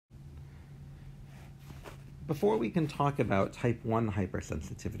before we can talk about type 1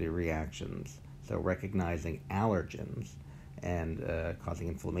 hypersensitivity reactions, so recognizing allergens and causing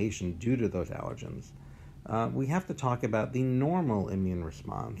inflammation due to those allergens, we have to talk about the normal immune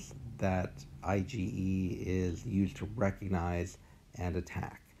response that IgE is used to recognize and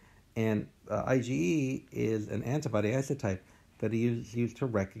attack. And IgE is an antibody isotype that is used to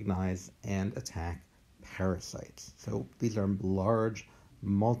recognize and attack parasites. So these are large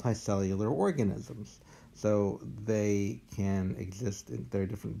multicellular organisms. So they can exist there are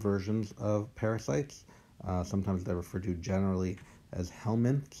different versions of parasites. Sometimes they're referred to generally as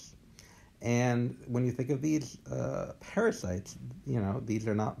helminths. And when you think of these parasites, these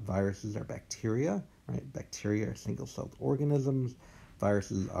are not viruses or bacteria, right? Bacteria are single-celled organisms.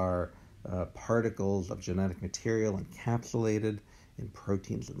 Viruses are particles of genetic material encapsulated in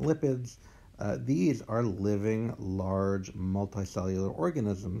proteins and lipids. These are living, large, multicellular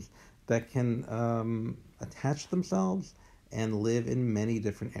organisms that can attach themselves and live in many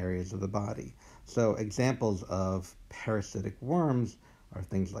different areas of the body. So examples of parasitic worms are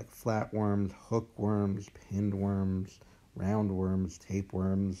things like flatworms, hookworms, pinned worms, roundworms,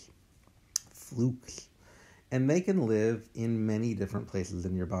 tapeworms, flukes. And they can live in many different places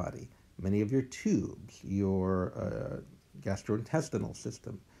in your body. Many of your tubes, your gastrointestinal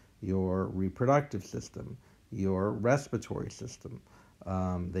system, your reproductive system, your respiratory system.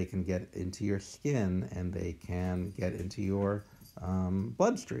 They can get into your skin and they can get into your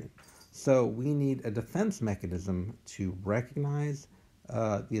bloodstream. So we need a defense mechanism to recognize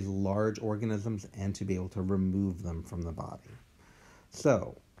these large organisms and to be able to remove them from the body.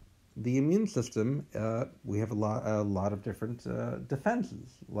 So the immune system, we have a lot of different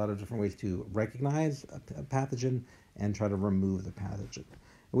defenses, a lot of different ways to recognize a pathogen and try to remove the pathogen.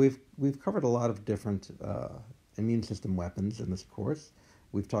 We've covered a lot of different immune system weapons in this course.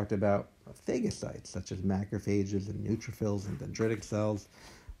 We've talked about phagocytes, such as macrophages and neutrophils and dendritic cells.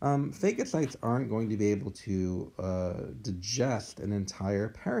 Phagocytes aren't going to be able to digest an entire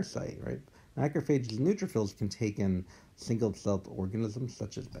parasite, right? Macrophages and neutrophils can take in single-celled organisms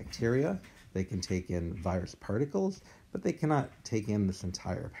such as bacteria. They can take in virus particles, but they cannot take in this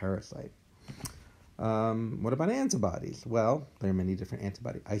entire parasite. What about antibodies? Well, there are many different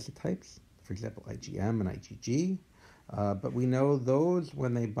antibody isotypes, for example, IgM and IgG. But we know those,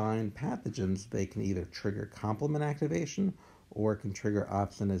 when they bind pathogens, they can either trigger complement activation or can trigger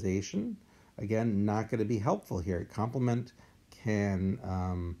opsonization. Again, not going to be helpful here. Complement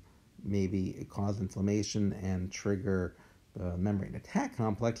can maybe cause inflammation and trigger the membrane attack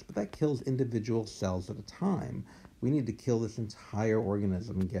complex, but that kills individual cells at a time. We need to kill this entire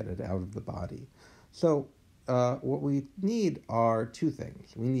organism and get it out of the body. So what we need are two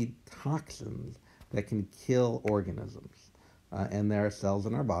things. We need toxins that can kill organisms. And there are cells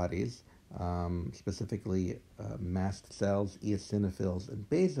in our bodies, specifically mast cells, eosinophils, and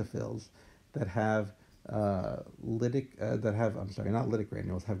basophils that have have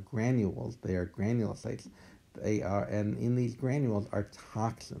granules. They are granulocytes. And in these granules are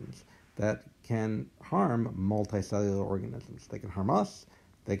toxins that can harm multicellular organisms. They can harm us.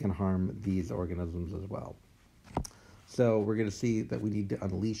 They can harm these organisms as well. So we're going to see that we need to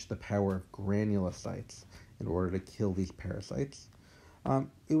unleash the power of granulocytes in order to kill these parasites.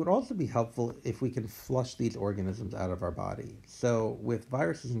 It would also be helpful if we can flush these organisms out of our body. So with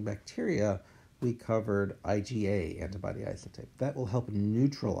viruses and bacteria, we covered IgA antibody isotype. That will help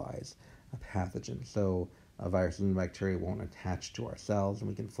neutralize a pathogen. So viruses and bacteria won't attach to our cells and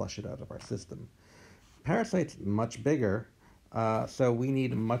we can flush it out of our system. Parasites, much bigger. So we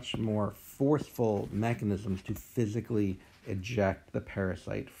need much more forceful mechanisms to physically eject the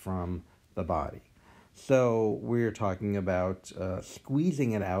parasite from the body. So we're talking about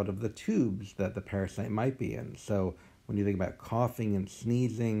squeezing it out of the tubes that the parasite might be in. So when you think about coughing and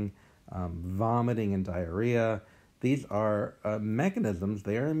sneezing, vomiting and diarrhea, these are mechanisms,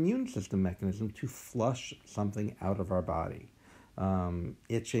 they are immune system mechanisms to flush something out of our body.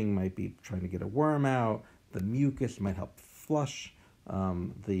 Itching might be trying to get a worm out. The mucus might help flush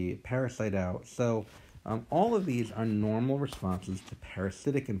the parasite out. So all of these are normal responses to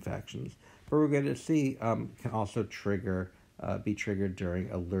parasitic infections, but we're going to see can also be triggered during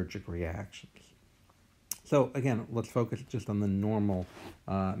allergic reactions. So again, let's focus just on the normal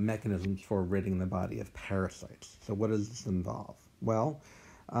mechanisms for ridding the body of parasites. So what does this involve? Well,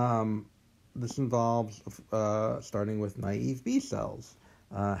 this involves starting with naive B cells,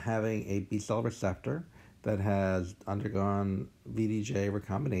 having a B cell receptor that has undergone VDJ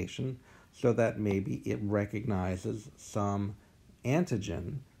recombination so that maybe it recognizes some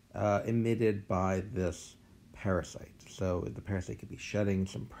antigen emitted by this parasite. So the parasite could be shedding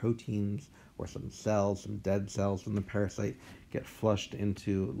some proteins or some cells, some dead cells from the parasite, get flushed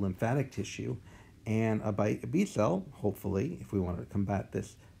into lymphatic tissue, and a B cell, hopefully, if we want to combat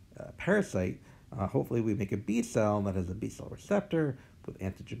this parasite, hopefully we make a B cell that has a B cell receptor with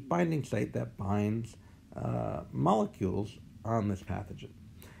antigen binding site that binds molecules on this pathogen.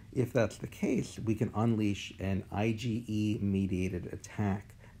 If that's the case, we can unleash an IgE-mediated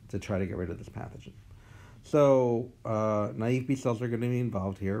attack to try to get rid of this pathogen. So naive B cells are going to be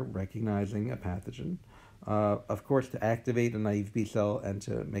involved here, recognizing a pathogen. Of course, to activate a naive B cell and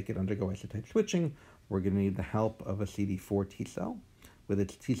to make it undergo isotype switching, we're going to need the help of a CD4 T cell with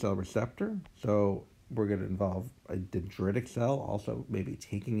its T cell receptor. So we're going to involve a dendritic cell, also maybe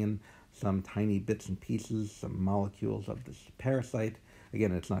taking in some tiny bits and pieces, some molecules of this parasite.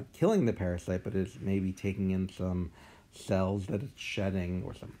 Again, it's not killing the parasite, but it's maybe taking in some cells that it's shedding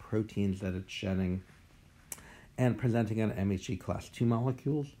or some proteins that it's shedding, and presenting an MHC class 2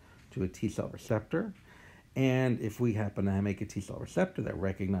 molecules to a T cell receptor. And if we happen to make a T cell receptor that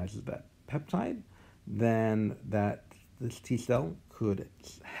recognizes that peptide, then this T cell could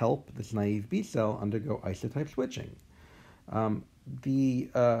help this naive B cell undergo isotype switching. The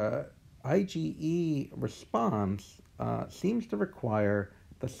IgE response seems to require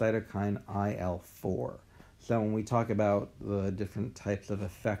the cytokine IL-4. So when we talk about the different types of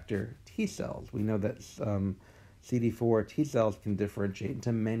effector T cells, we know that CD4 T cells can differentiate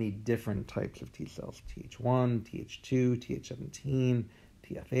into many different types of T cells: Th1, Th2, Th17,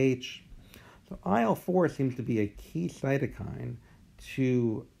 TFH. So IL-4 seems to be a key cytokine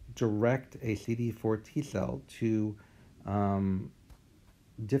to direct a CD4 T cell to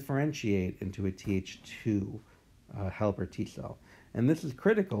differentiate into a Th2 helper T cell. And this is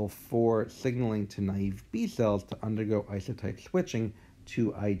critical for signaling to naive B cells to undergo isotype switching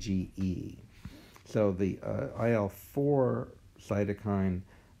to IgE. So the IL-4 cytokine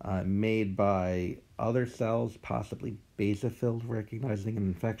made by other cells, possibly basophils recognizing an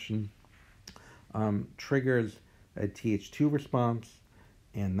infection, triggers a Th2 response,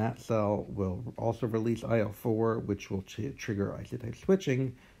 and that cell will also release IL-4, which will trigger isotype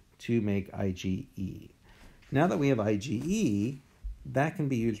switching to make IgE. Now that we have IgE, that can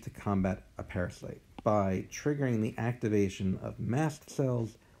be used to combat a parasite by triggering the activation of mast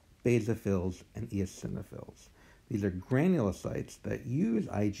cells, basophils, and eosinophils. These are granulocytes that use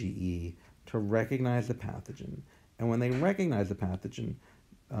IgE to recognize a pathogen. And when they recognize a pathogen,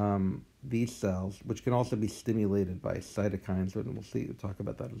 these cells, which can also be stimulated by cytokines, and we'll talk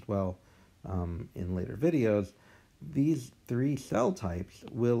about that as well in later videos, these three cell types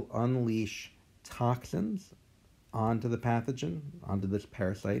will unleash toxins onto the pathogen, onto this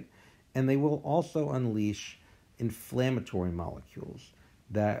parasite, and they will also unleash inflammatory molecules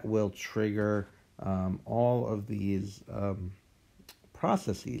that will trigger all of these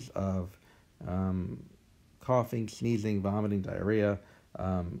processes of coughing, sneezing, vomiting, diarrhea,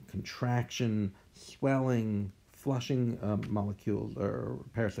 contraction, swelling, flushing molecules or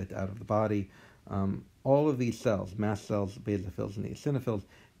parasites out of the body. All of these cells, mast cells, basophils, and eosinophils,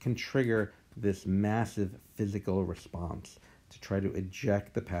 can trigger this massive physical response to try to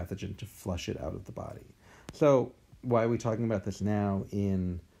eject the pathogen, to flush it out of the body. So why are we talking about this now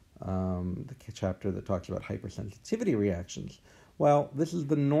in the chapter that talks about hypersensitivity reactions? Well, this is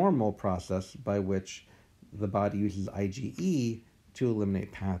the normal process by which the body uses IgE to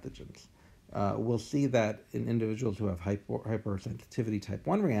eliminate pathogens. We'll see that in individuals who have hypersensitivity type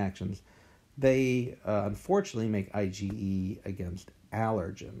 1 reactions, they unfortunately make IgE against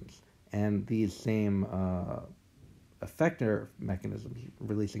allergens. And these same effector mechanisms,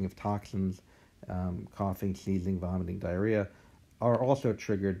 releasing of toxins, coughing, sneezing, vomiting, diarrhea, are also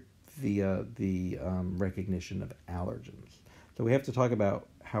triggered via the recognition of allergens. So we have to talk about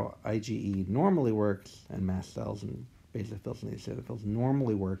how IgE normally works, and mast cells and basophils and eosinophils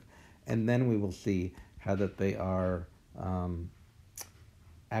normally work, and then we will see how that they are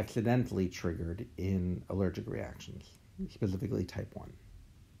accidentally triggered in allergic reactions, specifically type 1.